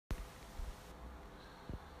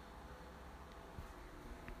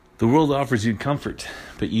The world offers you comfort,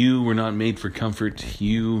 but you were not made for comfort.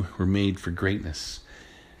 You were made for greatness.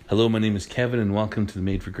 Hello, my name is Kevin, and welcome to the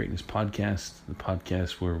Made for Greatness podcast, the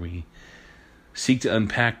podcast where we seek to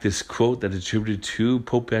unpack this quote that is attributed to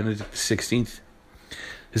Pope Benedict XVI.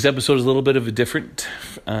 This episode is a little bit of a different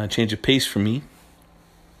change of pace for me.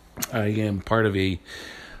 I am part of a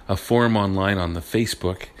forum online on the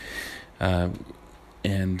Facebook,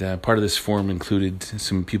 and part of this forum included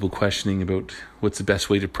some people questioning about what's the best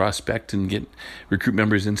way to prospect and recruit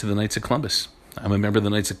members into the Knights of Columbus. I'm a member of the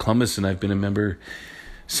Knights of Columbus, and I've been a member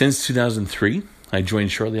since 2003. I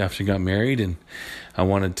joined shortly after I got married, and I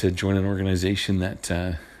wanted to join an organization that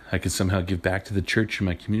I could somehow give back to the church and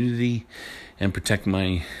my community and protect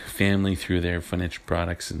my family through their financial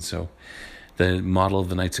products. And so the model of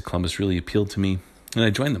the Knights of Columbus really appealed to me, and I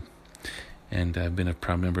joined them. And I've been a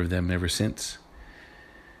proud member of them ever since.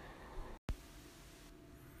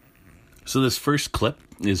 So this first clip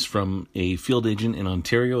is from a field agent in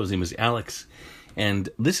Ontario. His name is Alex. And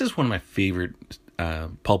this is one of my favorite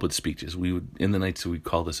pulpit speeches. In the Knights, we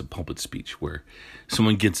call this a pulpit speech, where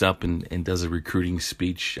someone gets up and does a recruiting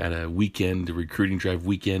speech at a recruiting drive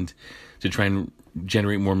weekend, to try and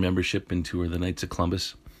generate more membership into the Knights of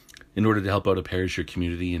Columbus in order to help out a parish or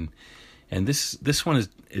community. And this one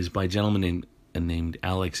is by a gentleman named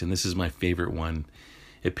Alex, and this is my favorite one.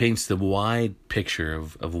 It paints the wide picture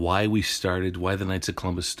of why we started, why the Knights of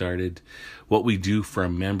Columbus started, what we do for our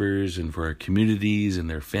members and for our communities and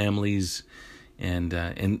their families, and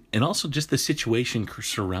also just the situation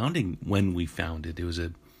surrounding when we founded. It was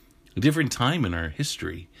a different time in our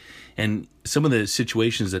history, and some of the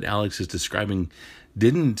situations that Alex is describing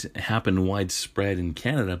didn't happen widespread in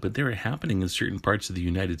Canada, but they were happening in certain parts of the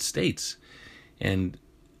United States, and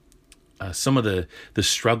some of the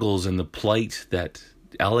struggles and the plight that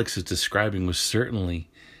Alex is describing was certainly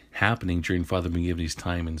happening during Father McGivney's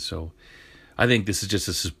time. And so I think this is just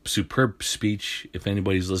a superb speech. If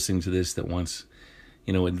anybody's listening to this that wants,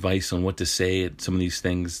 advice on what to say at some of these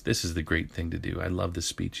things, this is the great thing to do. I love this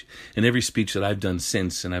speech. And every speech that I've done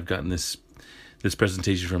since, and I've gotten this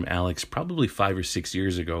presentation from Alex probably 5 or 6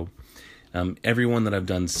 years ago, everyone that I've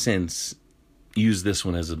done since used this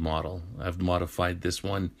one as a model. I've modified this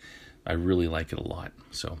one. I really like it a lot.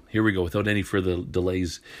 So here we go. Without any further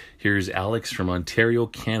delays, here's Alex from Ontario,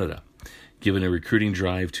 Canada, giving a recruiting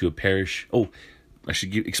drive to a parish. Oh, I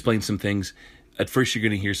should explain some things. At first, you're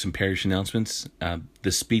going to hear some parish announcements.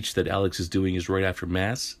 The speech that Alex is doing is right after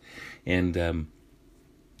Mass and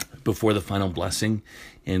before the final blessing.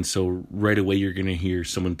 And so right away, you're going to hear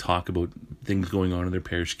someone talk about things going on in their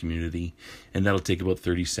parish community. And that'll take about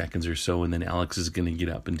 30 seconds or so. And then Alex is going to get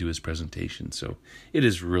up and do his presentation. So it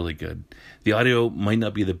is really good. The audio might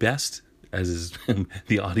not be the best, as is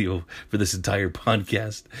the audio for this entire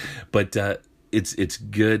podcast. But it's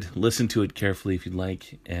good. Listen to it carefully if you'd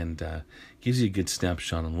like. And gives you a good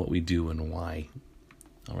snapshot on what we do and why.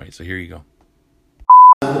 All right, so here you go.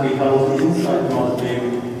 Will be held inside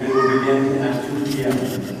Mausoleum and will begin at 2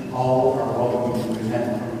 p.m. All are welcome to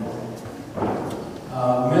attend.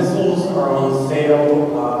 Missals are on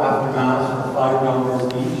sale after Mass for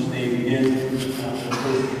 $5 each. They begin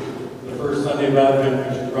the first Sunday of Advent,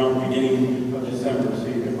 which is around the beginning of December, so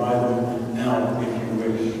you can buy them now if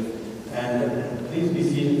you wish. And please be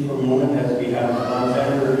seated for a moment as we have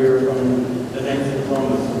Alexander here from the Knights of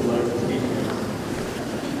Columbus who would like to speak to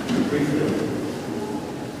us briefly.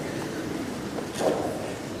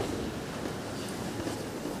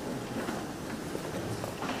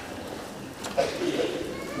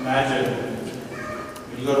 Imagine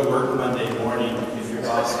when you go to work Monday morning, if your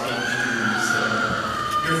boss came to you and said,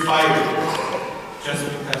 "You're fired just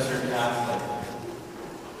because you're Catholic."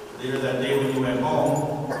 Later that day when you went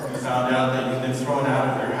home, you found out that you've been thrown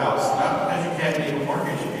out of your house, not because you can't make a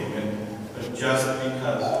mortgage payment, but just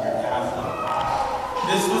because you're Catholic.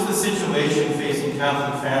 This was the situation facing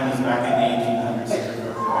Catholic families back in the 1800s here in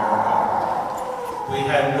North America. We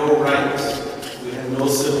had no rights. We had no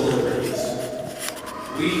civil liberties.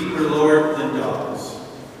 We were lower than dogs.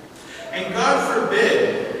 And God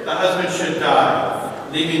forbid the husband should die,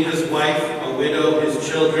 leaving his wife a widow, his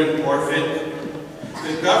children orphaned.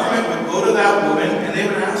 The government would go to that woman and they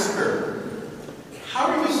would ask her,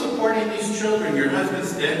 "How are you supporting these children? Your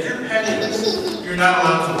husband's dead, you're penniless. You're not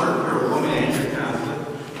allowed to work, you're a woman and you're Catholic."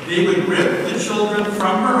 They would rip the children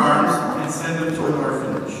from her arms and send them to an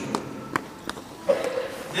orphanage.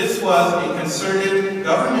 This was a concerted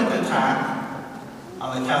government attack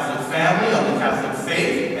on the Catholic family, on the Catholic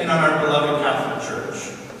faith, and on our beloved Catholic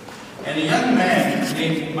Church. And a young man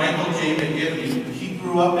named Michael J. McGivney, he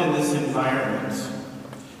grew up in this environment.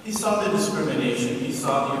 He saw the discrimination. He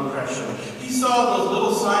saw the oppression. He saw those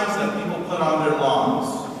little signs that people put on their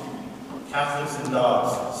lawns. Catholics and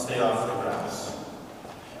dogs, stay off the grass.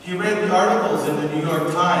 He read the articles in the New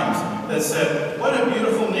York Times that said, what a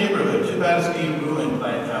beautiful neighborhood, too bad it's being ruined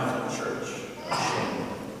by a Catholic church. A shame.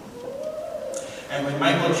 And when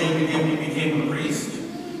Michael J. McGivney became a priest,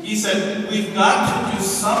 he said, we've got to do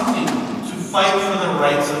something to fight for the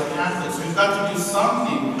rights of Catholics. We've got to do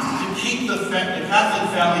something to keep the Catholic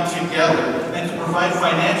family together and to provide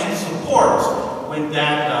financial support when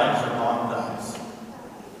Dad dies or Mom dies.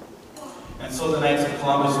 And so the Knights of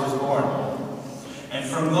Columbus was born. And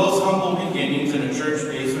from those humble beginnings in a church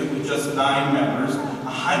basement with just 9 members,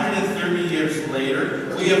 130 years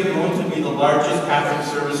later, we have grown to be the largest Catholic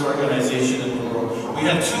service organization in the world. We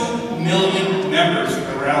have 2 million members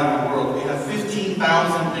around the world. We have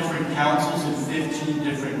 15,000 different councils in 15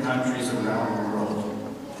 different countries around the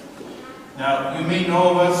world. Now, you may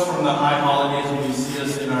know of us from the high holidays when you see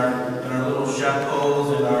us in our little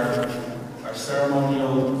chapeaus and our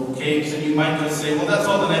ceremonial capes, and you might just say, well, that's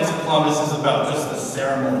all the Knights of Columbus is about, just the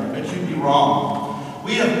ceremony. But you'd be wrong.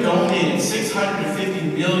 We have donated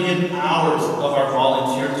 650 million hours of our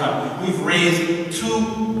volunteer time. We've raised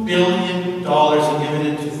 $2 billion and given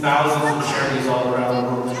it to thousands of charities all around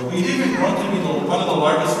the world. We've even grown to be one of the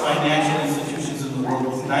largest financial institutions in the world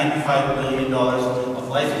with $95 billion of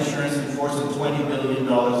life insurance in force and $20 billion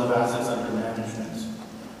of assets under management.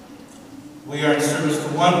 We are in service to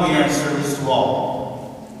one, we are in service to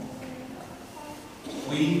all.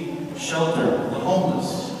 We shelter the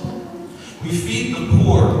homeless. We feed the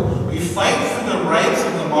poor. We fight for the rights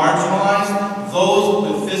of the marginalized,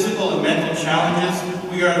 those with physical and mental challenges.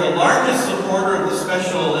 We are the largest supporter of the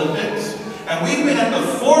Special Olympics. And we've been at the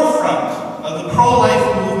forefront of the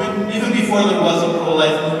pro-life movement, even before there was a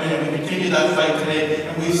pro-life movement, and we continue that fight today.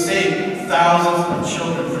 And we've saved thousands of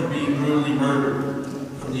children from being brutally murdered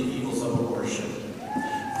from the evils of abortion.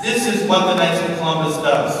 This is what the Knights of Columbus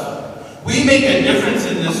does. We make a difference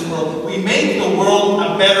in this world. We make the world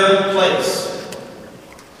a better place.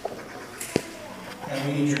 And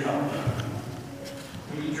we need your help.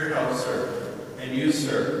 We need your help, sir. And you,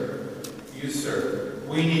 sir. You, sir.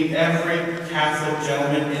 We need every Catholic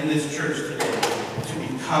gentleman in this church today to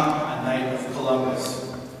become a Knight of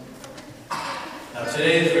Columbus. Now,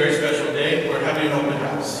 today is a very special day. We're having an open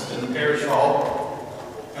house in the parish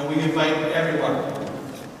hall. And we invite everyone.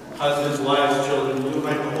 Husbands, wives, children, we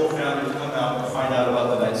invite the whole family to come out and find out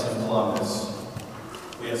about the Knights of Columbus.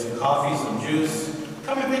 We have some coffee, some juice.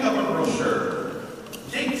 Come and pick up a brochure.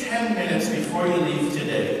 Take 10 minutes before you leave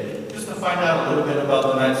today, just to find out a little bit about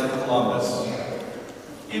the Knights of Columbus.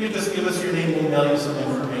 Even just give us your name, we'll mail you some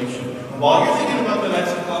information. And while you're thinking about the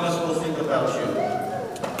Knights of Columbus, we'll think about you.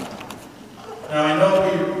 Now, I know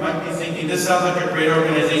you might be thinking, this sounds like a great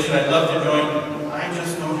organization, I'd love to join. I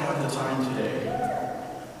just don't have the time today.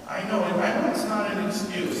 I know it's not an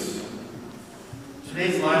excuse.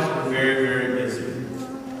 Today's lives are very, very busy.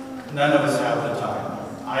 None of us have the time.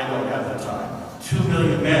 I don't have the time. 2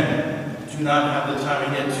 million men do not have the time,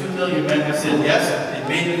 and yet 2 million men have said yes, they've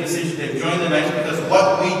made the decision, they've joined the Knights because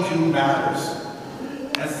what we do matters.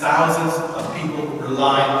 And thousands of people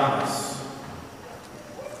rely on us.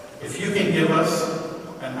 If you can give us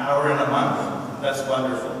an hour in a month, that's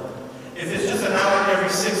wonderful. If it's just an hour every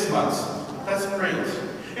 6 months, that's great.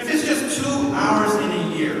 If it's just 2 hours in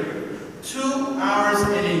a year, 2 hours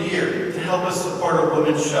in a year to help us support a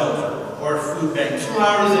women's shelter or a food bank, 2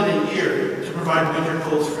 hours in a year to provide winter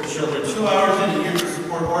coats for children, 2 hours in a year to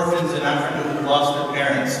support orphans in Africa who lost their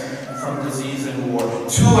parents from disease and war,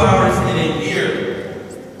 2 hours in a year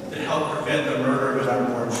to help prevent the murder of an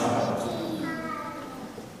unborn child.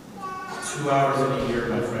 2 hours in a year,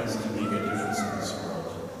 my friends, can make a difference in this world.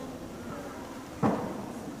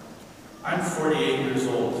 I'm 48 years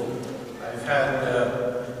old. I've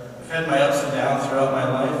had my ups and downs throughout my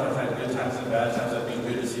life. I've had good times and bad times. I've made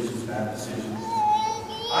good decisions, bad decisions.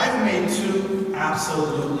 I've made 2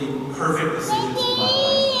 absolutely perfect decisions in my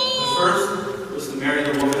life. The first was to marry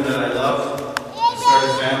the woman that I loved, and start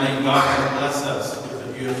a family, and God has blessed us with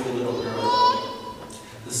a beautiful little girl.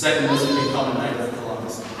 The second was to become a Knight of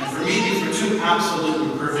Columbus. And for me, these were 2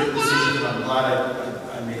 absolutely perfect decisions, and I'm glad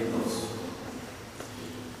I made those.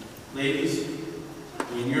 Ladies,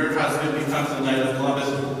 when your husband becomes a Knight of Columbus,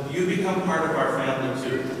 you become part of our family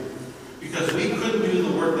too. Because we couldn't do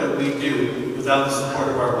the work that we do without the support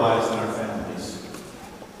of our wives and our families.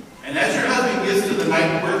 And as your husband gives to the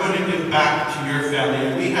Knight, we're going to give back to your family.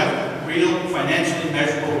 And we have real, financially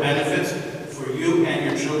measurable benefits for you and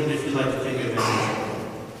your children if you'd like to take advantage of them.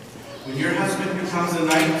 When your husband becomes a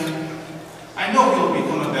Knight, I know he'll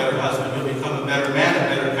become a better husband, he'll become a better man,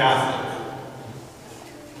 a better Catholic.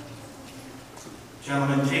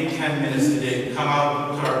 Gentlemen, take 10 minutes today. Come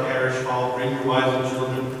out to our parish hall, bring your wives and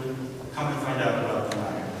children. Come and find out about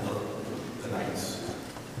the Knights.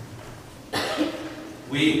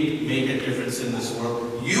 We make a difference in this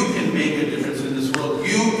world. You can make a difference in this world.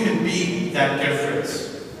 You can be that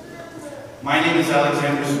difference. My name is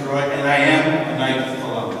Alexander Soroy, and I am a Knight of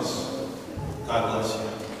Columbus. God bless you.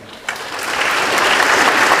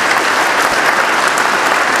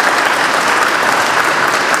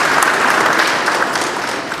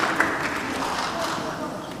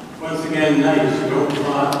 Once again, nice. Don't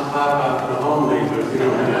pop up the homely, but you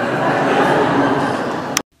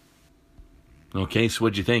know. Okay, so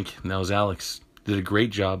what'd you think? That was Alex. Did a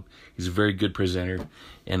great job. He's a very good presenter,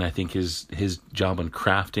 and I think his job on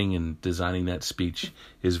crafting and designing that speech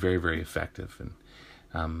is very, very effective.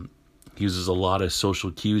 And he uses a lot of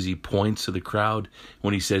social cues. He points to the crowd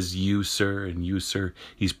when he says "you, sir," and "you, sir."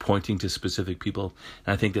 He's pointing to specific people,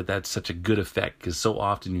 and I think that that's such a good effect because so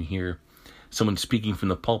often you hear someone speaking from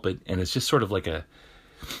the pulpit, and it's just sort of like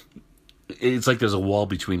it's like there's a wall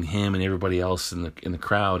between him and everybody else in the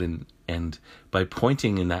crowd, and by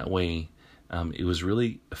pointing in that way, it was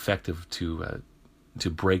really effective to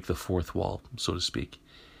break the fourth wall, so to speak.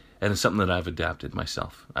 And it's something that I've adapted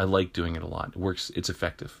myself. I like doing it a lot. It works. It's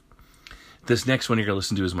effective. This next one you're going to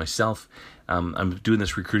listen to is myself. I'm doing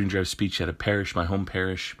this recruiting drive speech at a parish, my home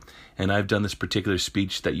parish, and I've done this particular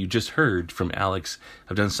speech that you just heard from Alex.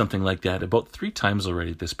 I've done something like that about 3 times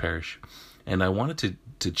already at this parish, and I wanted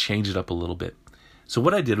to change it up a little bit. So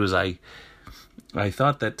what I did was I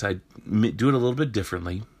thought that I'd do it a little bit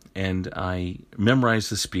differently, and I memorized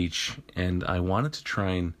the speech, and I wanted to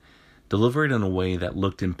try and deliver it in a way that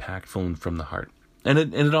looked impactful and from the heart. And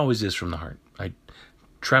it always is from the heart. I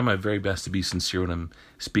try my very best to be sincere when I'm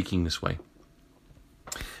speaking this way.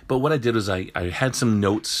 But what I did was I had some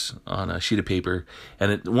notes on a sheet of paper,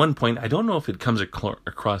 and at one point, I don't know if it comes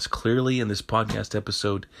across clearly in this podcast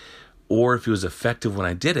episode, or if it was effective when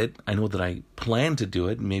I did it. I know that I planned to do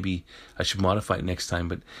it. Maybe I should modify it next time.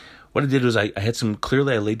 But what I did was I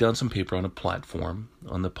laid down some paper on a platform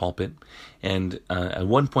on the pulpit. And at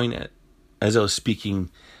one point, as I was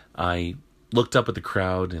speaking, I looked up at the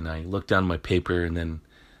crowd and I looked down at my paper, and then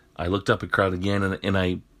I looked up at the crowd again, and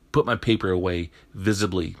I put my paper away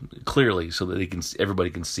visibly, clearly, so that everybody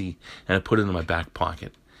can see. And I put it in my back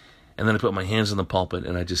pocket. And then I put my hands on the pulpit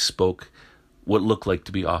and I just spoke what looked like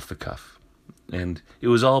to be off the cuff. And it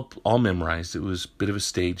was all memorized. It was a bit of a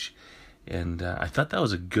stage. And I thought that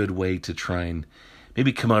was a good way to try and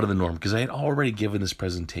maybe come out of the norm, because I had already given this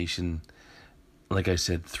presentation, like I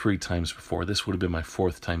said, 3 times before. This would have been my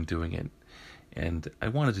 4th time doing it. And I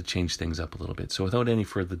wanted to change things up a little bit. So without any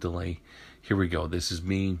further delay, here we go. This is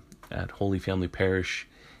me at Holy Family Parish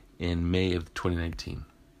in May of 2019.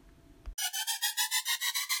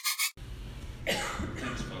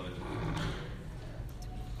 Thanks, Father.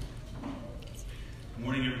 Good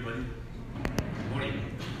morning, everybody. Good morning.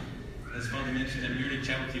 As Father mentioned, I'm here to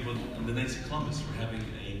chat with you about the Knights of Columbus. We're having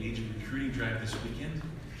a major recruiting drive this weekend,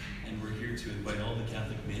 and we're here to invite all the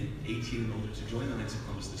Catholic men, 18 and older, to join the Knights of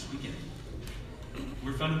Columbus this weekend.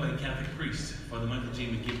 We're founded by a Catholic priest, Father Michael J.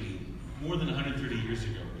 McGivney, more than 130 years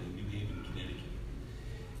ago in New Haven, Connecticut.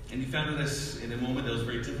 And he founded us in a moment that was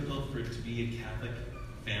very difficult for it to be a Catholic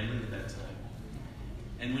family at that time.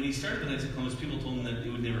 And when he started the Knights of Columbus, people told him that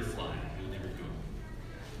it would never fly, it would never go.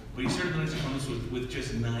 But he started the Knights of Columbus with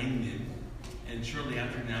just 9 men. And shortly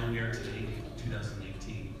after, now we are today,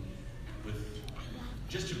 2019, with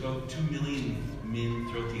just about 2 million men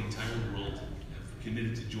throughout the entire world have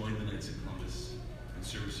committed to join the Knights of Columbus in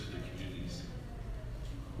service of their communities.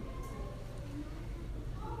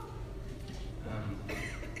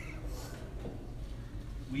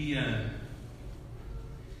 We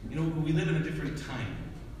live in a different time,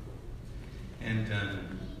 and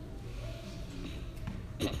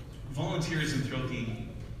volunteerism throughout the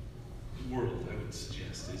world, I would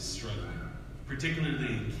suggest, is struggling, particularly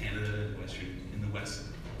in Canada and in the West.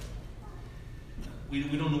 We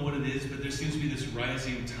don't know what it is, but there seems to be this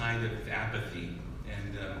rising tide of apathy,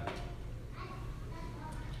 and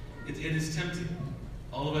it is tempting.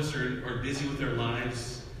 All of us are busy with our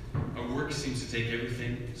lives. Our work seems to take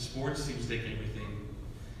everything. Sports seems to take everything.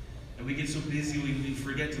 And we get so busy we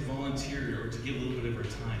forget to volunteer or to give a little bit of our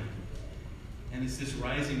time. And it's this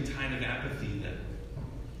rising tide of apathy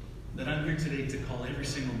that I'm here today to call every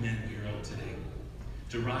single man here out today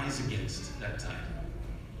to rise against that tide.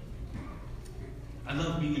 I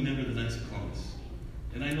love being a member of the Knights of Columbus,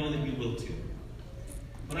 and I know that you will too.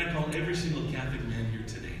 But I call every single Catholic man here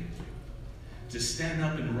today to stand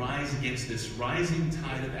up and rise against this rising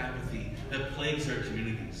tide of apathy that plagues our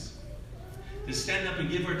communities. To stand up and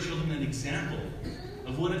give our children an example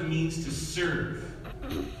of what it means to serve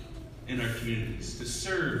in our communities, to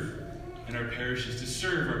serve in our parishes, to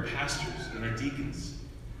serve our pastors and our deacons,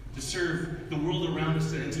 to serve the world around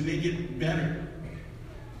us and to make it better.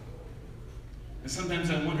 And sometimes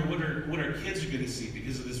I wonder what our kids are going to see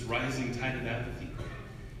because of this rising tide of apathy.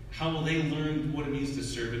 How will they learn what it means to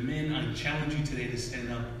serve? And men, I challenge you today to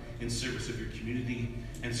stand up in service of your community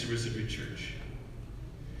and service of your church.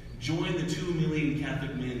 Join the 2 million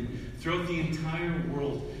Catholic men throughout the entire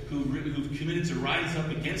world who've committed to rise up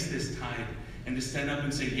against this tide and to stand up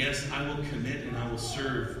and say, yes, I will commit and I will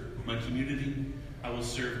serve my community, I will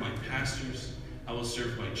serve my pastors, I will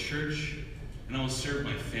serve my church, and I will serve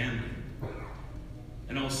my family.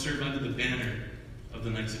 And I will serve under the banner of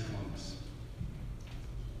the Knights of Columbus.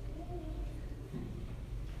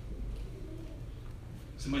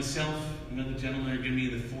 So myself and another gentleman are going to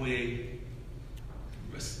be in the foyer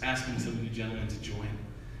asking some of you gentlemen to join.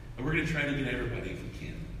 And we're going to try to get everybody if we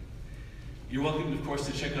can. You're welcome, of course,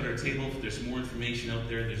 to check out our table. There's more information out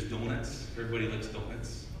there. There's donuts. Everybody likes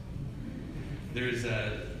donuts. There's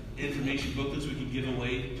information booklets we can give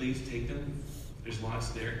away. Please take them. There's lots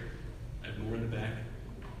there. I have more in the back.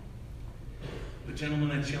 But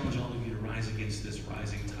gentlemen, I challenge all of you to rise against this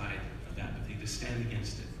rising tide of apathy, to stand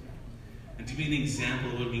against it, and to be an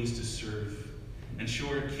example of what it means to serve, and show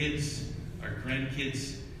our kids, our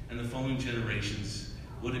grandkids, and the following generations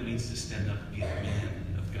what it means to stand up and be a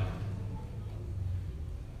man of God.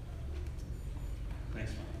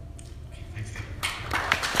 Thanks, Mom. Okay, thanks, Dave.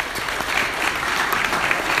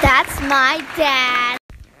 That's my dad.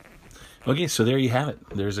 Okay, so there you have it.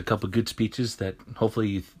 There's a couple good speeches that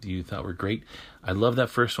hopefully you thought were great. I love that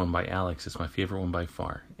first one by Alex. It's my favorite one by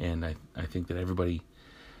far. And I think that everybody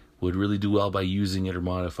would really do well by using it or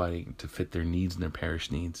modifying it to fit their needs and their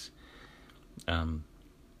parish needs.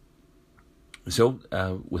 So,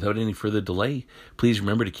 without any further delay, please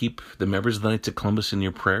remember to keep the members of the Knights of Columbus in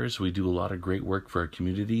your prayers. We do a lot of great work for our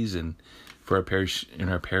communities and for our parish, in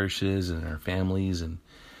our parishes and our families, and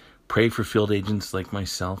pray for field agents like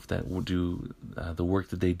myself that will do the work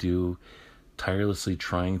that they do, tirelessly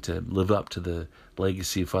trying to live up to the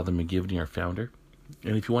legacy of Father McGivney, our founder.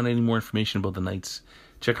 And if you want any more information about the Knights,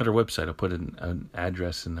 check out our website. I'll put an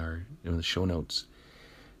address in the show notes.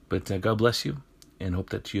 But God bless you, and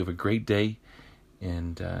hope that you have a great day.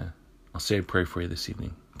 And I'll say a prayer for you this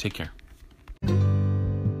evening. Take care.